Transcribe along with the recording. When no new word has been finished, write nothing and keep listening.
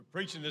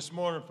Preaching this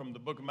morning from the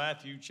book of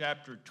Matthew,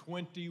 chapter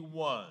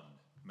 21.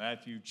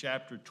 Matthew,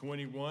 chapter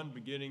 21,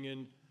 beginning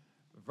in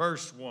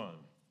verse 1.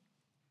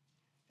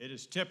 It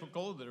is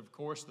typical that, of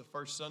course, the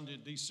first Sunday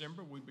of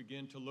December, we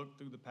begin to look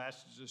through the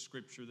passages of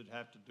Scripture that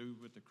have to do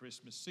with the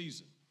Christmas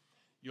season.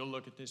 You'll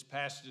look at this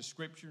passage of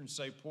Scripture and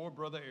say, poor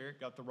Brother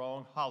Eric got the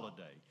wrong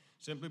holiday,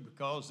 simply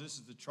because this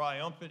is the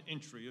triumphant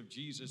entry of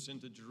Jesus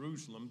into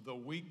Jerusalem the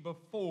week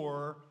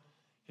before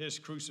his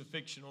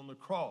crucifixion on the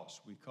cross.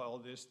 We call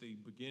this the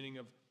beginning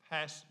of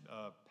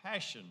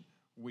Passion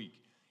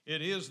Week.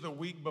 It is the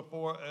week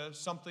before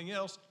something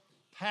else,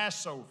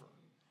 Passover.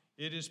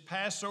 It is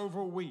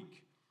Passover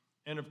week.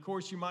 And of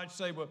course, you might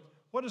say, well,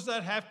 what does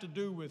that have to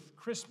do with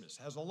Christmas?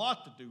 It has a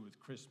lot to do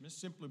with Christmas,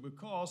 simply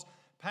because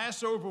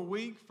Passover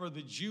week for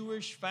the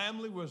Jewish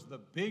family was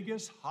the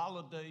biggest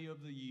holiday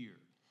of the year.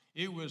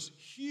 It was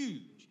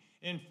huge.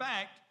 In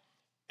fact,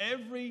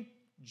 every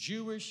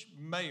Jewish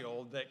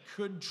male that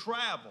could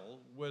travel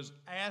was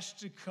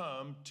asked to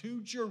come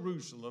to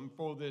Jerusalem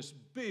for this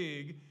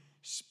big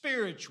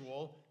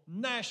spiritual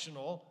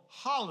national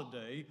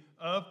holiday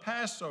of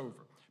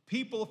Passover.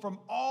 People from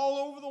all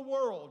over the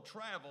world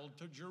traveled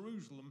to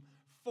Jerusalem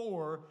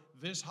for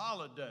this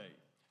holiday.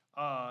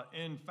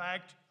 In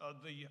fact,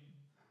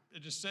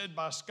 it is said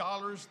by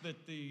scholars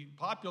that the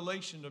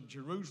population of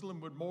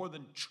Jerusalem would more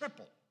than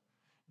triple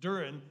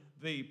during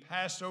the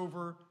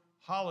Passover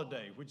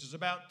holiday, which is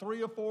about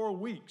 3 or 4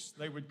 weeks.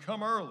 They would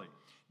come early.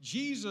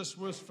 Jesus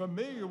was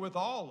familiar with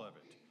all of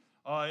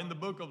it. In the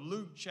book of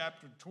Luke,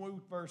 chapter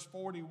 2, verse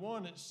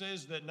 41, it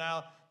says that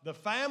now the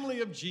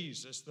family of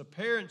Jesus, the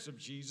parents of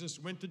Jesus,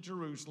 went to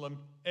Jerusalem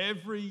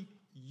every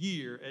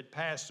year at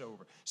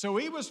Passover. So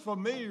he was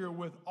familiar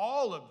with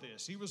all of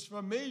this. He was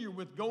familiar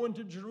with going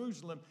to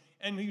Jerusalem,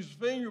 and he was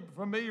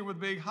familiar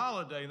with big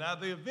holiday. Now,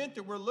 the event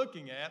that we're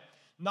looking at,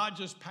 not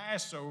just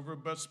Passover,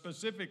 but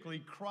specifically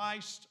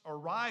Christ's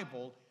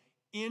arrival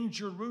in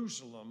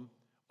Jerusalem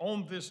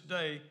on this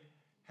day,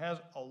 has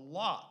a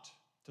lot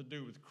to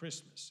do with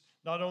Christmas.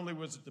 Not only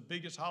was it the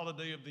biggest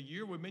holiday of the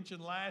year, we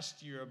mentioned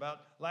last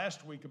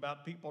week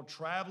about people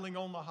traveling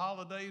on the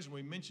holidays.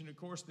 We mentioned, of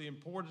course, the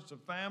importance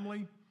of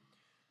family.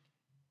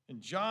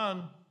 In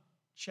John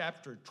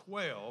chapter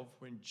 12,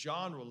 when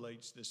John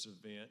relates this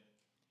event,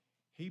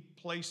 he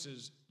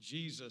places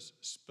Jesus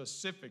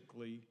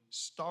specifically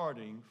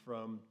starting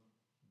from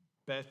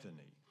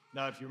Bethany.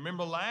 Now, if you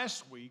remember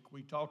last week,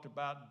 we talked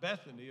about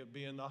Bethany of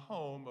being the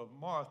home of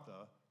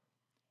Martha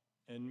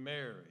and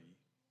Mary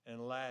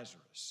and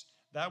Lazarus.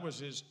 That was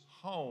his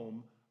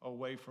home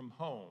away from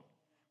home.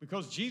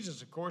 Because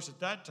Jesus, of course, at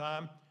that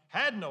time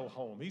had no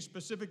home. He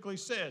specifically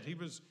said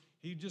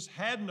he just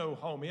had no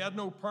home. He had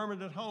no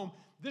permanent home.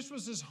 This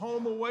was his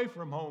home away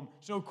from home.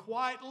 So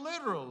quite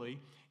literally,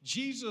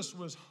 Jesus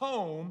was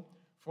home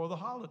for the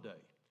holiday.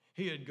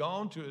 He had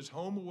gone to his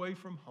home away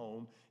from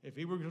home. If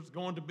he was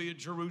going to be at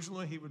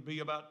Jerusalem, he would be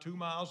about 2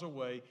 miles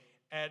away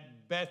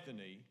at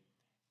Bethany,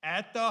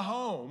 at the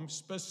home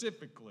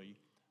specifically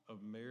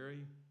of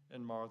Mary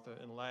and Martha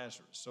and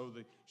Lazarus. So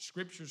the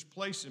scriptures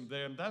place him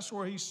there, and that's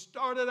where he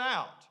started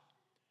out.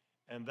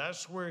 And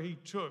that's where he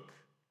took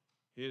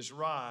his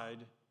ride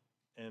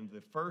and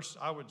the first,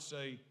 I would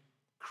say,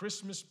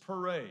 Christmas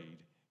parade,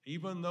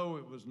 even though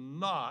it was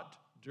not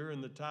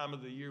during the time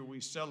of the year we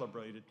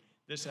celebrated.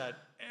 This had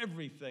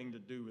everything to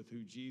do with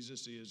who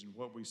Jesus is and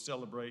what we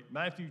celebrate.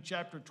 Matthew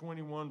chapter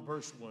 21,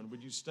 verse 1.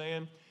 Would you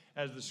stand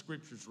as the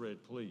scriptures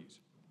read, please?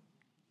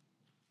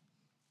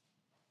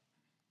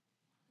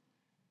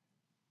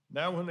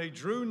 Now when they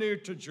drew near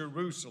to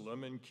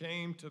Jerusalem and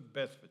came to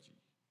Bethphage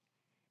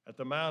at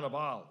the Mount of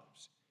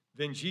Olives,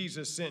 then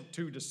Jesus sent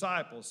 2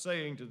 disciples,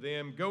 saying to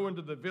them, go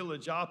into the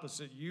village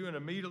opposite you, and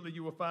immediately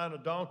you will find a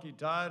donkey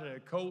tied and a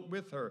colt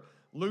with her.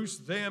 Loose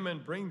them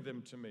and bring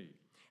them to me.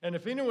 And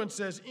if anyone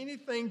says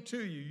anything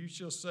to you, you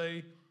shall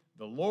say,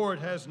 the Lord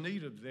has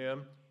need of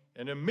them,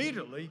 and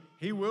immediately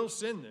he will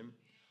send them.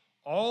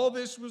 All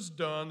this was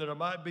done that it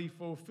might be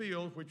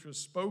fulfilled, which was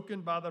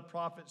spoken by the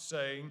prophet,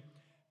 saying,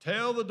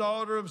 tell the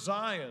daughter of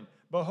Zion,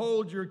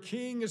 behold, your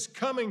king is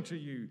coming to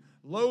you,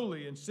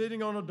 lowly and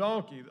sitting on a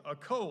donkey, a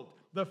colt,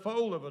 the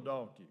foal of a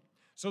donkey.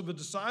 So the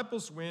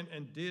disciples went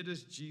and did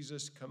as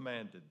Jesus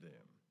commanded them.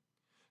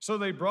 So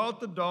they brought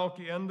the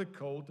donkey and the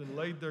colt and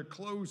laid their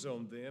clothes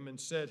on them and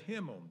set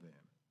him on them.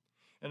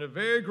 And a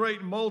very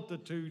great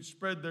multitude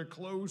spread their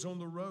clothes on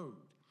the road.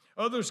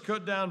 Others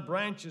cut down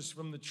branches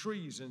from the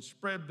trees and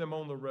spread them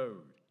on the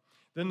road.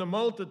 Then the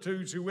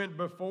multitudes who went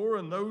before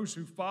and those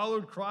who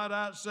followed cried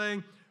out,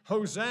 saying,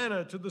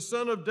 Hosanna to the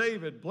Son of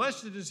David.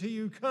 Blessed is he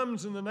who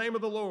comes in the name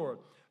of the Lord.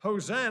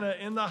 Hosanna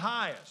in the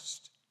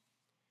highest.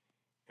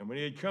 And when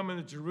he had come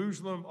into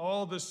Jerusalem,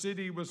 all the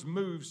city was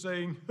moved,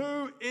 saying,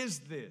 who is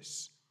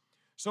this?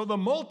 So the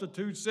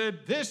multitude said,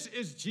 this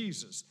is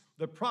Jesus,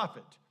 the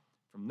prophet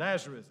from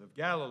Nazareth of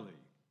Galilee.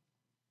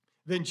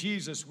 Then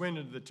Jesus went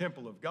into the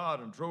temple of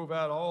God and drove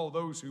out all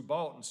those who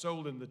bought and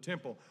sold in the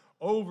temple,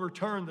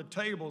 overturned the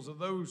tables of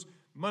those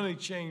money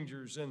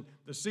changers and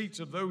the seats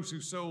of those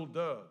who sold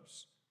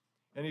doves.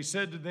 And he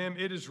said to them,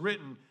 it is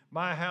written,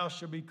 My house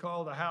shall be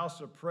called a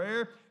house of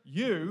prayer.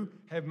 You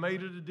have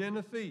made it a den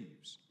of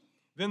thieves.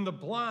 Then the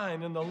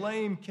blind and the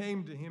lame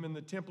came to him in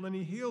the temple, and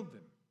he healed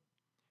them.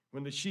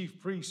 When the chief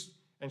priests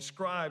and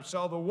scribes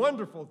saw the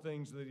wonderful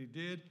things that he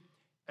did,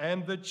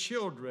 and the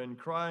children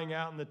crying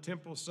out in the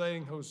temple,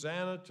 saying,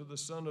 Hosanna to the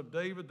Son of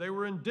David, they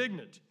were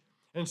indignant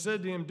and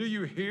said to him, Do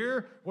you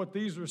hear what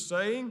these are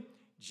saying?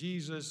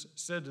 Jesus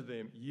said to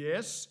them,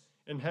 Yes,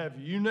 and have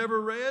you never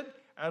read,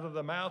 out of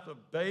the mouth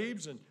of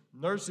babes and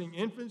nursing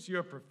infants you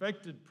have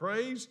perfected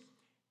praise?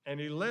 And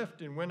he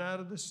left and went out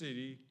of the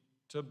city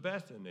to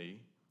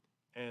Bethany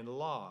and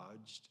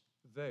lodged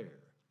there.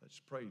 Let's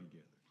pray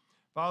together.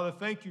 Father,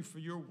 thank you for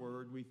your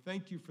word. We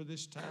thank you for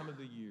this time of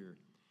the year.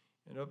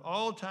 And of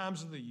all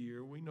times of the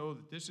year, we know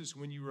that this is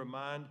when you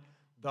remind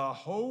the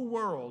whole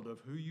world of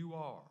who you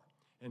are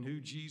and who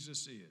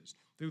Jesus is.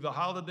 Through the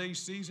holiday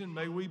season,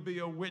 may we be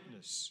a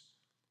witness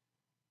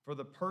for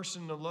the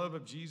person and the love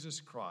of Jesus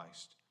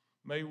Christ.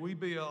 May we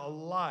be a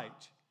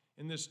light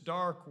in this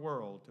dark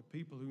world to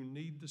people who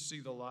need to see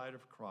the light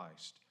of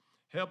Christ.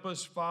 Help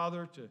us,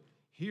 Father, to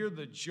hear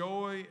the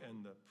joy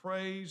and the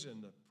praise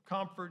and the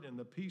comfort and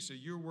the peace of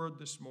your word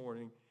this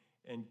morning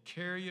and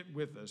carry it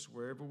with us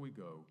wherever we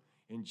go.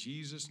 In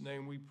Jesus'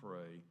 name we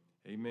pray,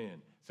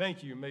 amen.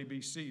 Thank you. You may be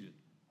seated.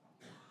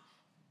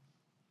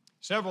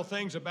 Several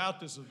things about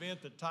this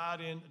event that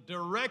tied in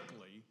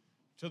directly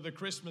to the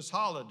Christmas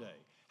holiday.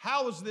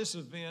 How is this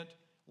event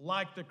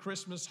like the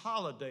Christmas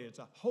holiday? It's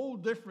a whole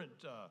different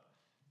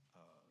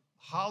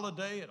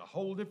holiday at a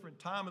whole different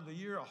time of the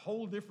year, a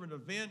whole different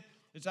event.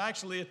 It's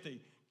actually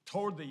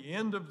toward the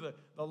end of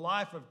the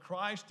life of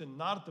Christ and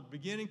not at the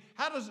beginning.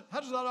 How does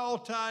that all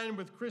tie in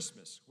with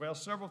Christmas? Well,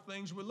 several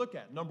things we look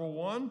at. Number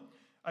one,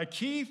 a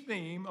key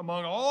theme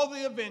among all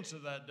the events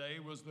of that day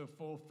was the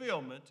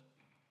fulfillment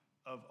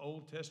of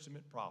Old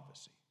Testament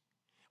prophecy.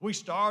 We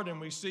start and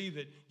we see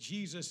that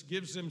Jesus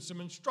gives them some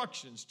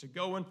instructions to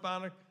go and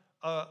find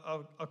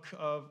a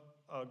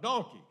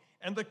donkey.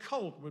 And the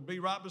colt would be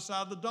right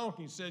beside the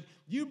donkey. He said,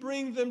 you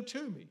bring them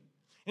to me.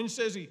 And it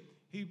says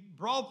he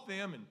brought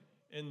them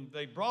and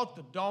they brought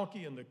the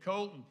donkey and the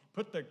colt and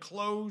put their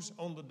clothes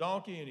on the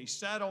donkey, and he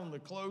sat on the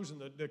clothes,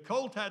 and the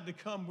colt had to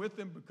come with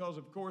him because,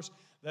 of course,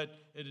 that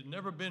it had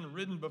never been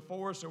ridden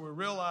before. So we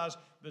realize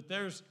that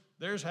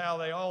there's how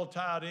they all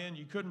tied in.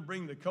 You couldn't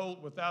bring the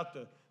colt without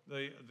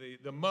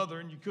the mother,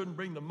 and you couldn't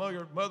bring the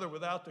mother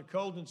without the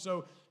colt. And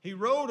so he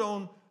rode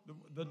on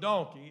the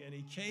donkey, and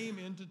he came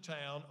into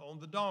town on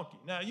the donkey.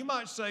 Now, you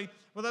might say,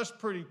 well, that's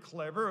pretty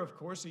clever. Of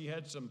course, he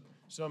had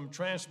some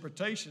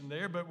transportation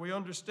there, but we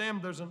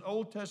understand there's an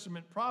Old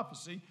Testament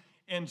prophecy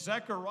in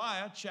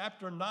Zechariah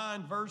chapter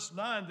 9, verse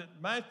 9, that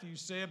Matthew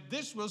said,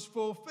 this was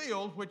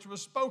fulfilled, which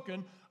was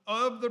spoken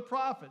of the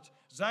prophets.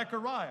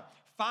 Zechariah,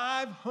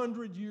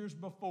 500 years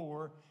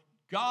before,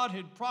 God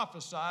had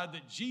prophesied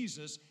that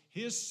Jesus,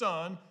 his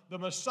son, the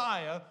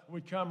Messiah,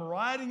 would come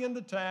riding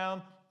into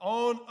town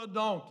on a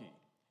donkey.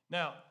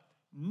 Now,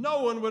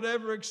 no one would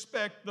ever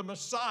expect the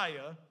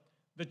Messiah,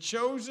 the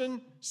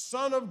chosen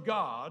Son of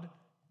God,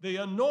 the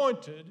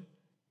anointed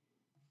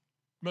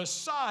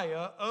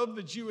Messiah of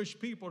the Jewish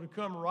people, to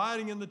come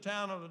riding in the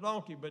town on a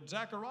donkey. But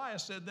Zechariah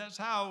said that's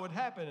how it would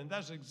happen, and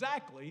that's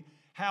exactly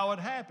how it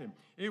happened.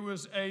 It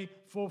was a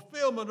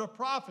fulfillment of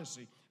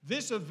prophecy.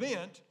 This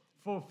event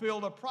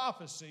fulfilled a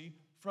prophecy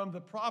from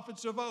the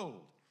prophets of old.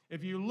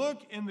 If you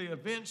look in the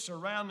events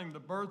surrounding the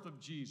birth of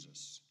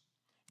Jesus,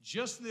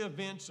 just the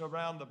events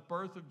around the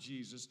birth of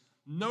Jesus,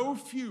 no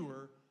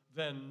fewer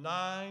than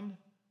 9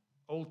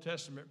 Old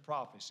Testament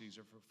prophecies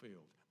are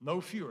fulfilled. No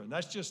fewer. And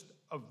that's just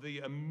of the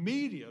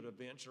immediate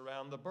events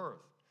around the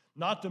birth.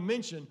 Not to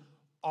mention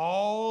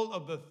all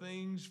of the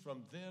things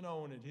from then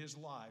on in his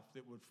life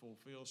that would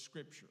fulfill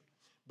Scripture.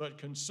 But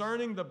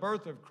concerning the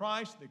birth of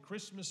Christ, the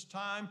Christmas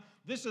time,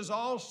 this is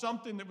all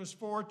something that was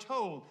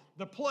foretold.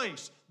 The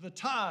place, the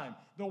time,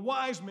 the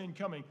wise men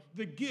coming,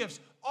 the gifts,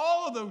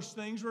 all of those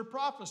things were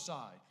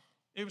prophesied.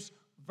 It was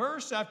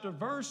verse after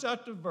verse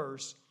after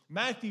verse.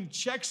 Matthew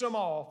checks them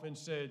off and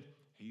said,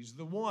 he's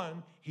the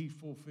one. He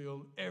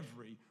fulfilled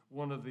every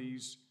one of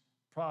these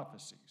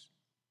prophecies.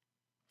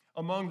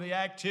 Among the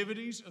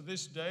activities of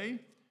this day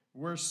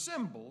were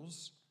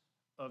symbols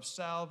of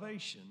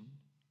salvation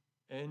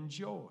and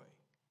joy.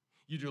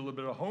 You do a little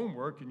bit of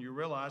homework and you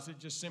realize it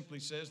just simply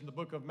says in the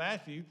book of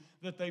Matthew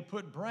that they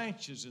put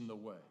branches in the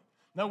way.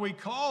 Now we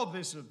call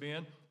this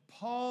event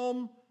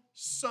Palm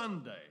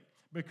Sunday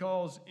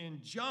because in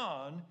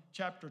John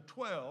chapter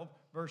 12,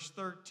 verse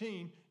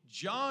 13,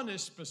 John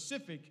is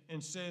specific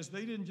and says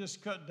they didn't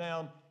just cut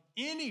down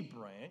any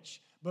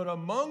branch, but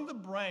among the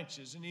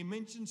branches, and he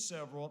mentions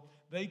several,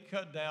 they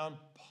cut down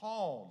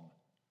palm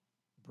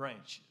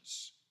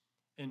branches.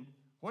 And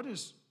what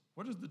is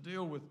the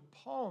deal with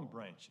palm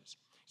branches?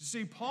 You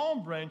see,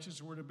 palm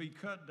branches were to be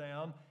cut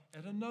down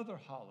at another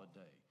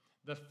holiday,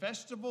 the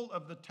Festival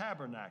of the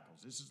Tabernacles.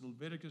 This is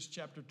Leviticus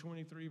chapter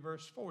 23,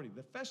 verse 40,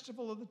 the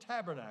Festival of the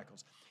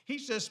Tabernacles. He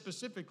says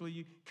specifically,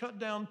 you cut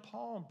down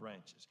palm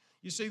branches.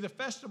 You see, the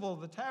Festival of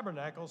the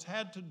Tabernacles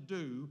had to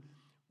do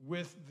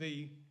with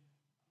the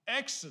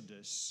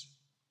exodus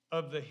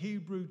of the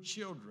Hebrew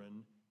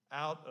children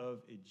out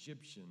of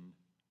Egyptian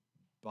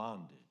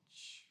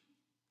bondage.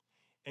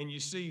 And you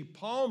see,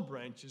 palm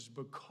branches,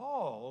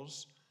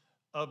 because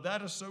of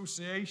that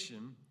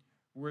association,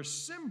 were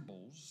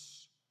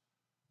symbols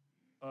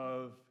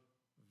of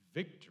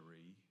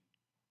victory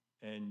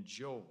and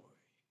joy.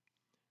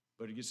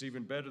 But it gets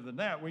even better than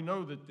that. We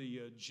know that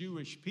the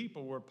Jewish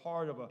people were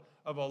part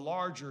of a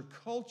larger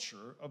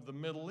culture of the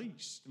Middle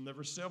East. And there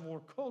were several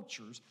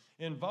cultures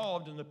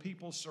involved in the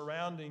people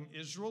surrounding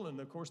Israel and,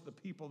 of course, the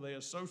people they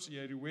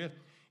associated with.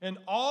 And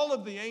all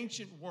of the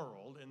ancient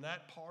world, in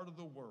that part of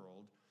the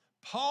world,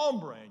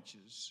 palm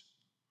branches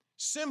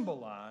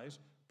symbolize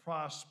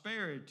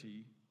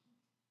prosperity,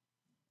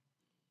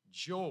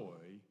 joy,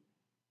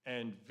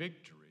 and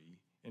victory.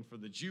 And for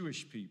the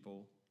Jewish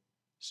people,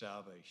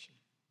 salvation.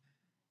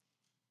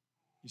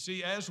 You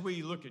see, as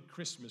we look at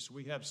Christmas,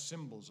 we have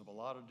symbols of a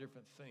lot of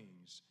different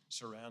things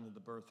surrounding the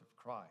birth of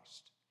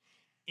Christ.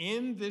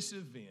 In this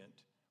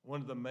event,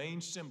 one of the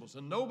main symbols,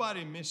 and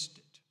nobody missed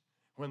it,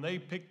 when they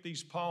picked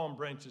these palm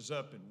branches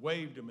up and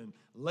waved them and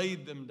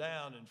laid them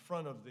down in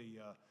front of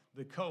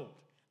the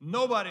colt,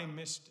 nobody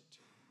missed it.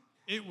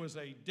 It was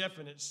a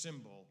definite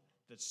symbol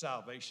that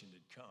salvation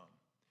had come,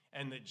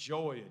 and that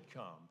joy had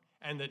come,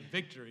 and that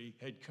victory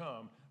had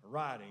come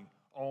riding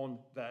on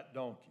that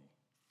donkey.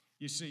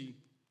 You see,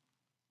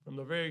 from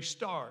the very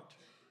start,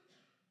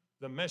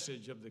 the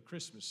message of the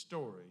Christmas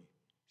story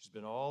has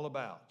been all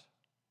about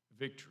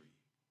victory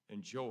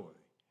and joy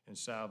and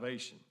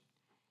salvation.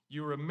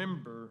 You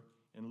remember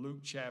in Luke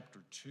chapter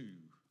 2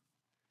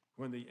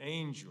 when the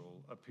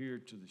angel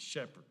appeared to the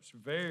shepherds,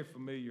 very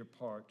familiar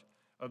part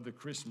of the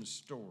Christmas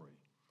story.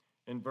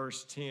 In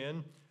verse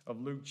 10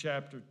 of Luke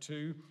chapter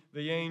 2,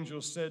 the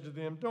angel said to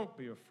them, "Don't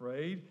be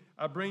afraid.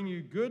 I bring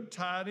you good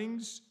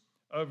tidings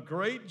of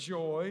great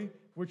joy,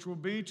 which will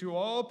be to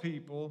all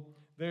people.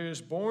 There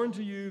is born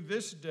to you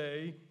this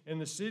day in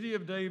the city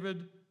of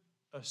David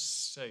a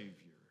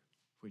Savior,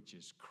 which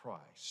is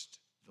Christ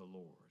the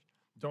Lord.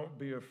 Don't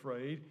be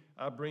afraid.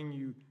 I bring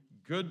you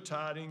good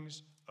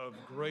tidings of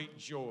great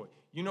joy."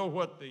 You know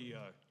what the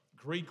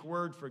Greek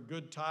word for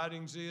good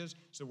tidings is?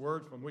 It's the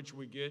word from which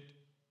we get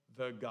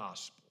the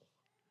gospel.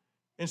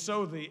 And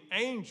so the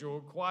angel,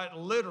 quite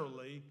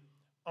literally,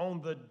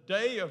 on the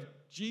day of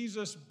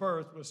Jesus'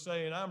 birth was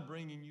saying, "I'm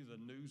bringing you the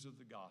news of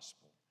the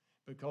gospel,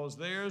 because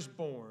there's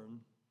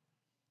born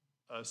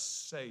a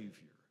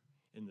Savior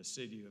in the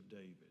city of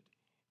David,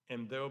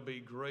 and there'll be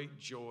great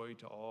joy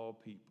to all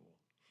people."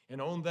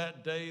 And on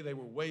that day, they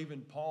were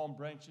waving palm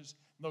branches.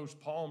 Those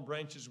palm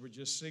branches were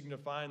just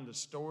signifying the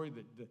story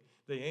that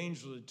the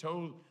angel had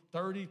told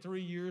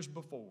 33 years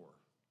before.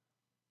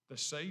 The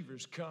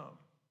Savior's come,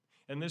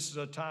 and this is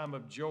a time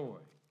of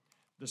joy.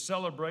 The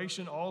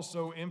celebration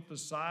also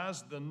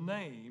emphasized the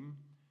name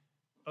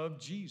of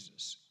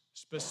Jesus,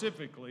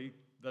 specifically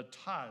the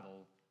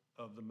title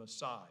of the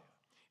Messiah.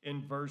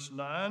 In verse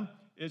 9,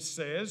 it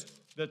says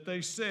that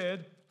they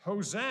said,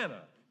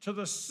 "Hosanna to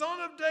the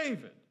Son of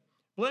David.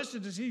 Blessed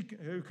is he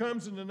who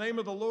comes in the name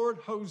of the Lord.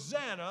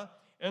 Hosanna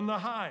in the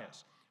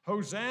highest."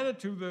 Hosanna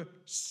to the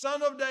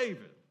Son of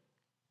David.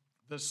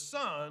 The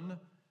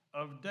Son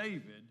of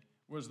David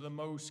was the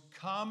most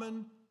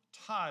common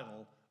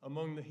title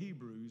among the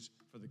Hebrews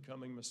for the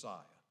coming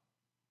Messiah.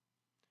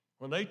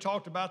 When they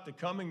talked about the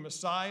coming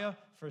Messiah,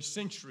 for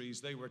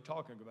centuries they were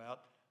talking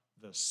about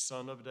the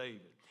Son of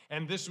David.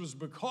 And this was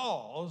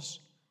because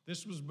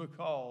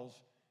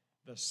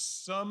the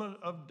Son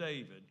of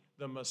David,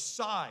 the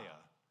Messiah,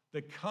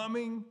 the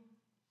coming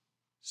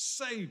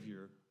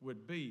Savior,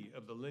 would be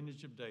of the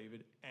lineage of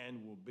David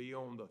and will be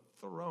on the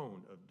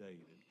throne of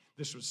David.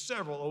 This was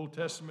several Old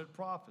Testament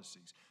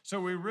prophecies.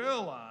 So we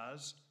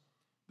realize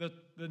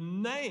that the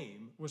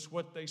name was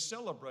what they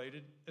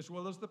celebrated as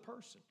well as the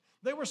person.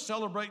 They were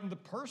celebrating the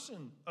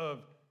person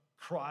of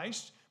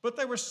Christ, but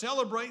they were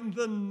celebrating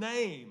the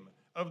name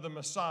of the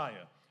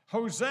Messiah.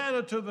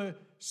 Hosanna to the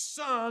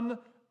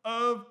Son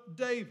of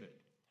David.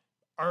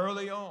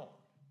 Early on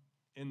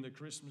in the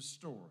Christmas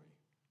story,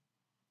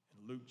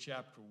 in Luke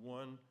chapter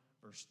 1,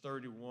 verse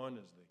 31,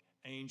 as the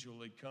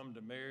angel had come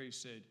to Mary,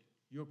 said,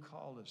 "You'll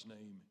call his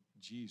name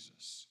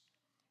Jesus."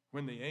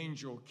 When the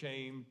angel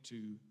came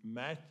to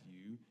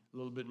Matthew, a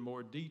little bit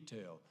more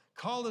detail,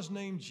 "Call his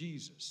name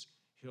Jesus.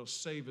 He'll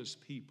save his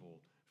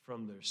people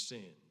from their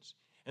sins."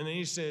 And then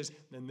he says,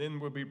 "And then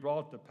will be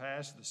brought to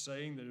pass the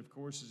saying that, of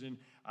course, is in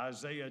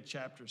Isaiah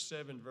chapter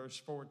 7, verse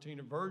 14,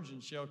 a virgin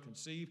shall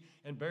conceive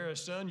and bear a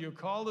son. You'll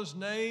call his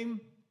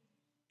name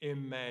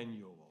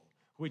Emmanuel,"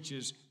 which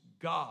is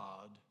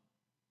God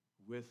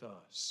with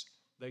us.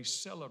 They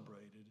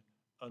celebrated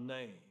a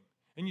name.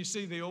 And you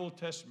see, the Old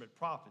Testament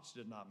prophets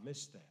did not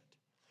miss that.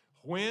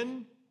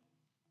 When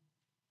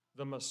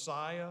the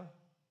Messiah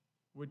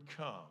would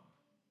come,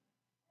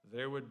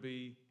 there would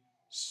be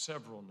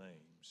several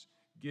names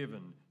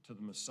given to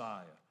the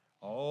Messiah,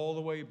 all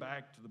the way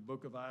back to the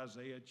book of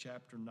Isaiah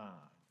chapter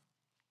 9.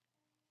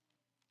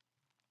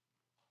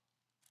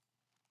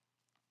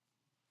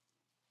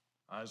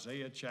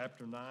 Isaiah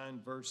chapter 9,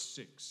 verse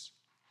 6.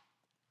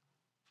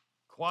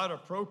 Quite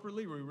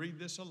appropriately, we read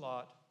this a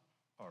lot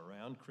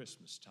around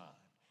Christmas time.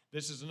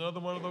 This is another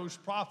one of those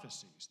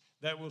prophecies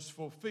that was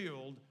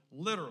fulfilled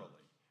literally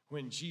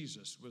when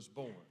Jesus was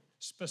born,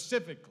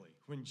 specifically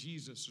when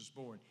Jesus was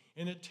born.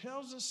 And it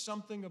tells us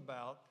something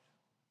about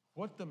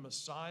what the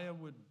Messiah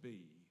would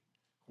be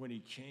when he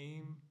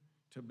came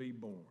to be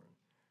born.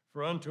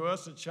 For unto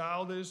us a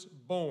child is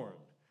born,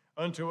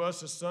 unto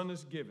us a son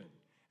is given,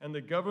 and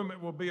the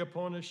government will be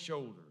upon his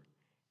shoulder,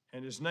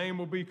 and his name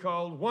will be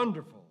called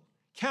Wonderful,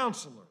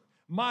 Counselor,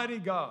 Mighty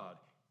God,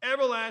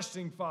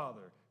 Everlasting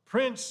Father,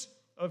 Prince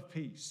of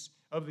Peace.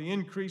 Of the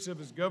increase of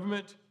his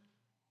government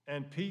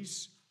and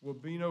peace will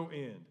be no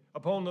end.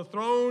 Upon the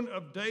throne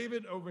of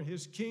David over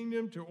his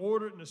kingdom, to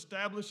order it and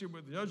establish it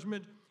with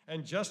judgment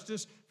and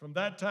justice from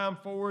that time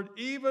forward,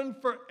 even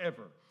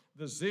forever.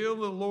 The zeal of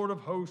the Lord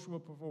of hosts will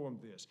perform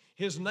this.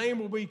 His name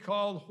will be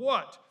called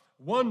what?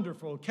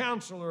 Wonderful,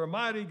 Counselor,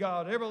 Mighty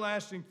God,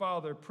 Everlasting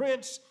Father,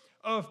 Prince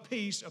of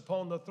Peace.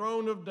 Upon the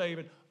throne of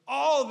David.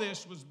 All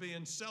this was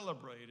being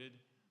celebrated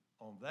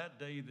on that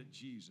day that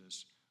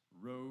Jesus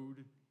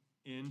rode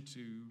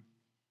into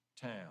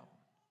town.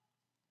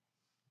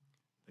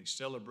 They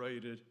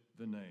celebrated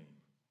the name.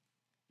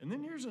 And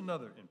then here's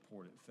another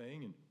important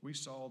thing, and we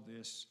saw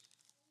this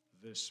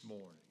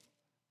morning.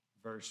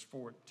 Verse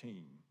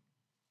 14.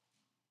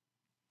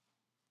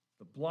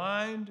 The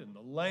blind and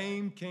the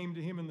lame came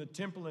to him in the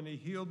temple, and he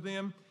healed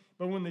them.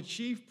 But when the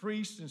chief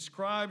priests and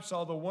scribes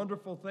saw the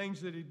wonderful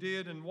things that he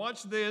did, and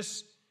watch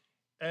this,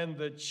 and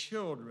the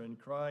children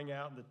crying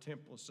out in the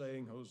temple,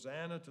 saying,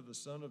 Hosanna to the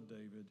Son of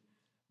David,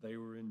 they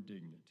were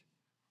indignant.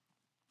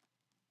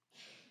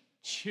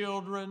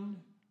 Children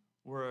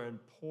were an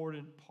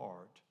important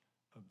part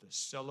of the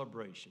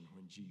celebration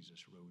when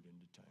Jesus rode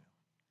into town.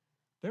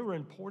 They were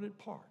an important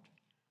part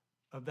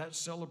of that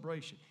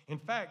celebration. In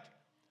fact,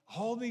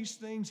 all these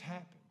things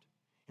happened.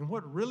 And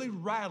what really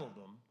rattled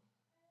them,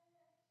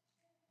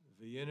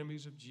 the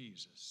enemies of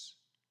Jesus,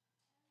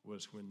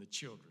 was when the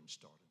children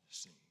started to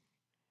sing.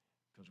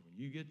 Because when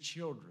you get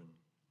children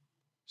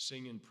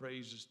singing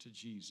praises to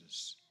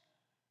Jesus,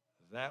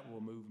 that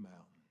will move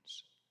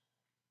mountains.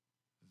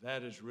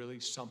 That is really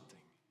something,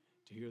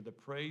 to hear the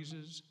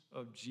praises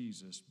of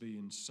Jesus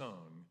being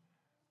sung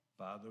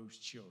by those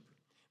children.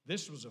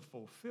 This was a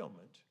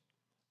fulfillment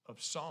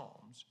of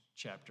Psalms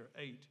chapter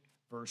 8,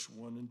 verse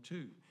 1 and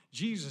 2.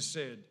 Jesus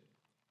said,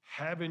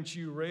 haven't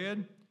you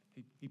read?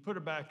 He put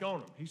it back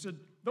on him. He said,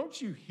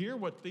 don't you hear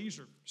what these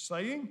are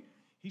saying?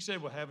 He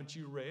said, well, haven't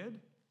you read?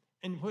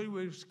 And what he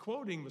was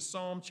quoting was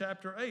Psalm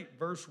chapter 8,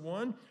 verse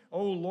 1.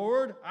 O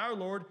Lord, our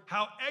Lord,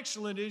 how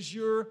excellent is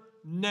your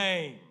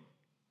name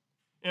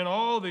in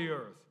all the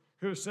earth,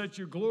 who has set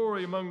your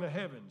glory among the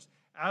heavens.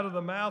 Out of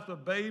the mouth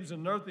of babes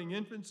and nursing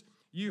infants,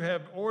 you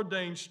have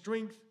ordained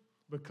strength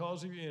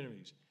because of your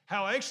enemies.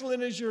 How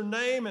excellent is your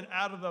name, and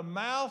out of the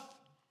mouth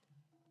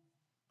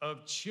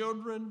of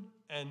children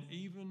and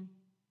even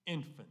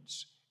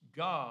infants,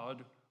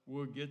 God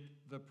will get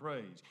the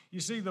praise.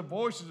 You see, the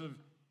voices of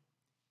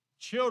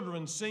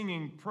children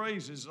singing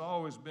praises has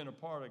always been a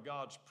part of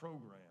God's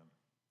program.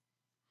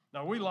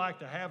 Now, we like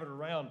to have it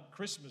around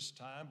Christmas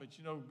time, but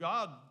you know,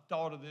 God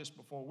thought of this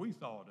before we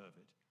thought of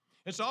it.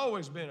 It's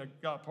always been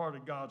a part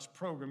of God's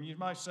program. You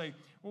might say,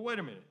 well, wait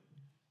a minute.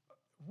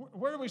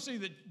 Where do we see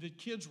that the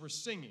kids were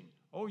singing?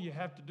 Oh, you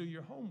have to do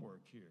your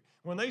homework here.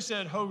 When they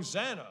said,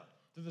 Hosanna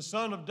to the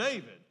Son of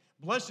David,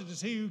 blessed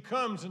is he who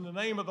comes in the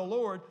name of the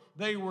Lord,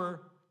 they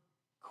were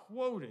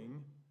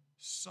quoting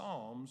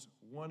Psalms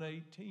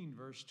 118,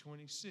 verse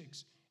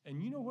 26.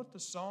 And you know what the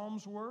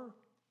Psalms were?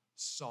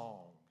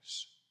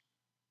 Songs.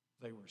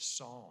 They were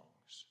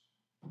songs.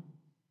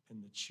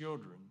 And the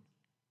children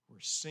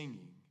were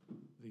singing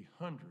the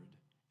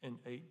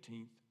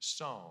 118th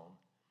Psalm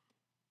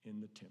in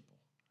the temple.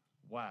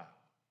 Wow,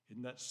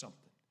 isn't that something?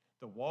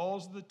 The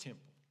walls of the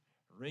temple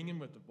ringing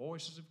with the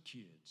voices of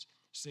kids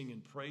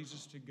singing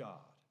praises to God.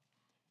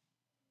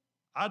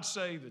 I'd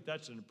say that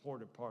that's an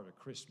important part of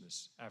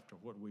Christmas after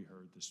what we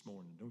heard this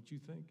morning, don't you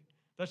think?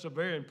 That's a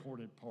very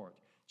important part.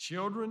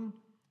 Children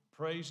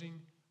praising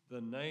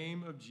the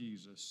name of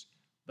Jesus.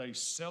 They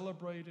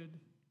celebrated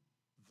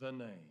the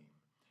name.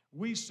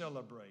 We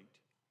celebrate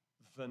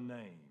the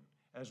name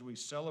as we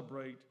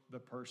celebrate the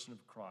person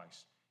of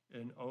Christ.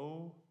 And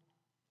oh,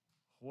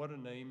 what a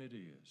name it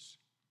is.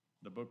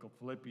 The book of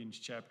Philippians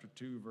chapter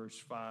 2, verse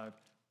 5,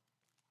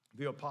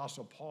 the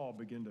Apostle Paul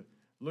began to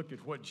look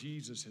at what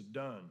Jesus had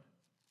done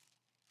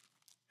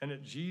and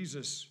that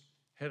Jesus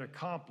had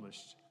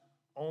accomplished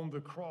on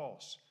the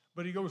cross.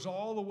 But he goes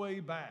all the way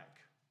back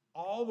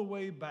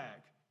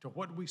to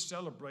what we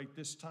celebrate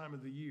this time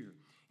of the year.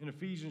 In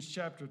Ephesians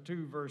chapter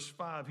 2, verse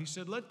 5, he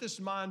said, let this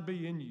mind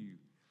be in you,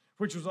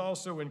 which was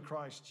also in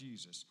Christ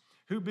Jesus,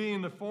 who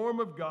being the form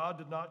of God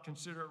did not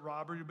consider it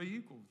robbery to be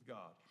equal with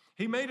God.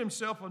 He made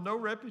himself of no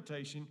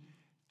reputation,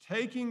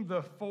 taking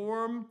the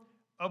form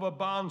of a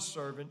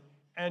bondservant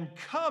and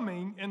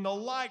coming in the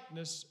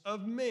likeness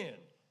of men.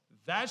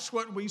 That's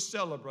what we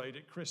celebrate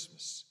at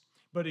Christmas.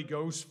 But he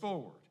goes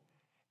forward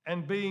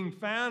And being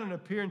found in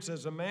appearance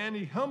as a man,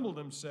 he humbled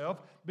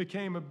himself,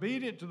 became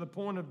obedient to the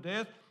point of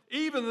death,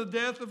 even the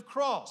death of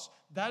cross.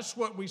 That's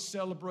what we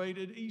celebrate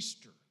at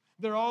Easter.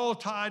 They're all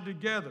tied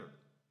together.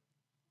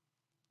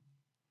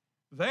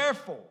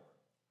 Therefore,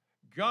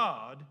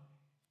 God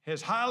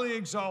has highly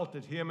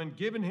exalted him and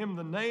given him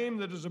the name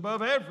that is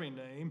above every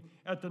name.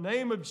 At the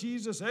name of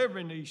Jesus,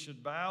 every knee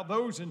should bow,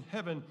 those in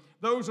heaven,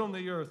 those on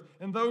the earth,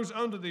 and those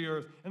under the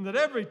earth, and that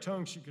every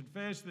tongue should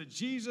confess that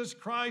Jesus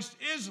Christ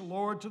is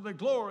Lord, to the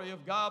glory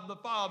of God the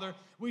Father.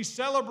 We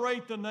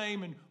celebrate the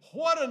name, and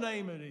what a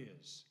name it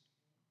is.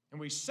 And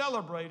we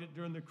celebrate it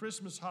during the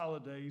Christmas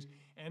holidays.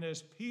 And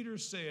as Peter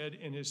said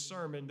in his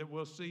sermon that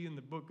we'll see in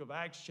the book of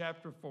Acts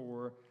chapter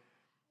 4,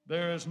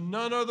 there is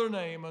none other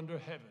name under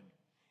heaven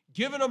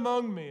given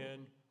among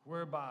men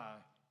whereby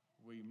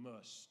we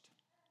must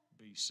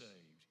be saved.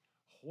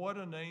 What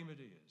a name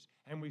it is.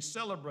 And we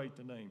celebrate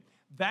the name.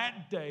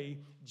 That day,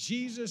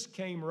 Jesus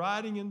came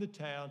riding into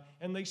town,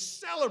 and they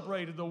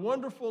celebrated the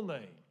wonderful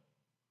name.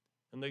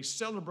 And they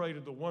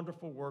celebrated the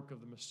wonderful work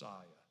of the Messiah.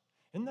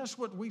 And that's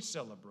what we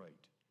celebrate.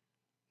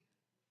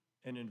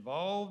 And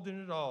involved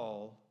in it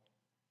all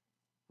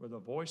were the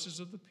voices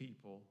of the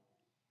people,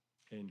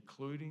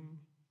 including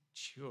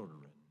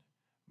children,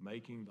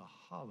 making the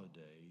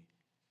holiday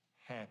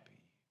happy.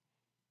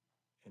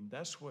 And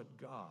that's what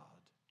God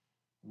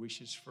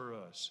wishes for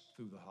us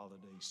through the holiday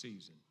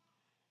season.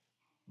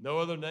 No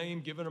other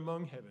name given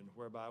among heaven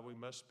whereby we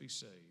must be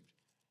saved.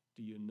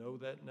 Do you know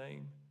that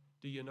name?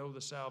 Do you know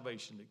the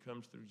salvation that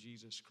comes through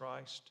Jesus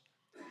Christ?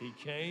 He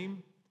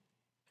came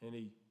and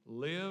he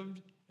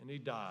lived and he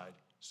died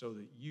so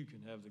that you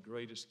can have the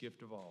greatest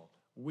gift of all.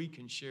 We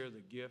can share the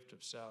gift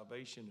of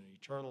salvation and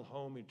eternal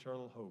home,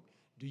 eternal hope.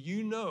 Do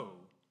you know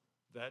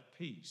that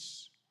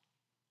peace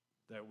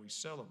that we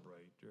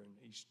celebrate during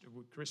Easter,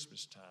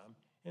 Christmas time,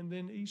 and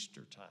then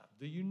Easter time?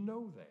 Do you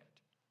know that?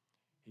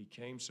 He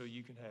came so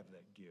you can have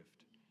that gift.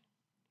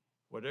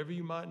 Whatever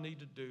you might need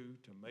to do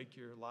to make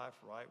your life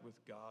right with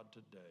God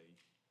today,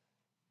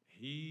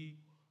 he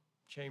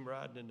came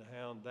riding into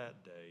town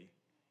that day,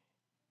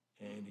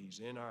 and he's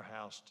in our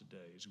house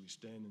today as we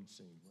stand and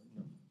sing.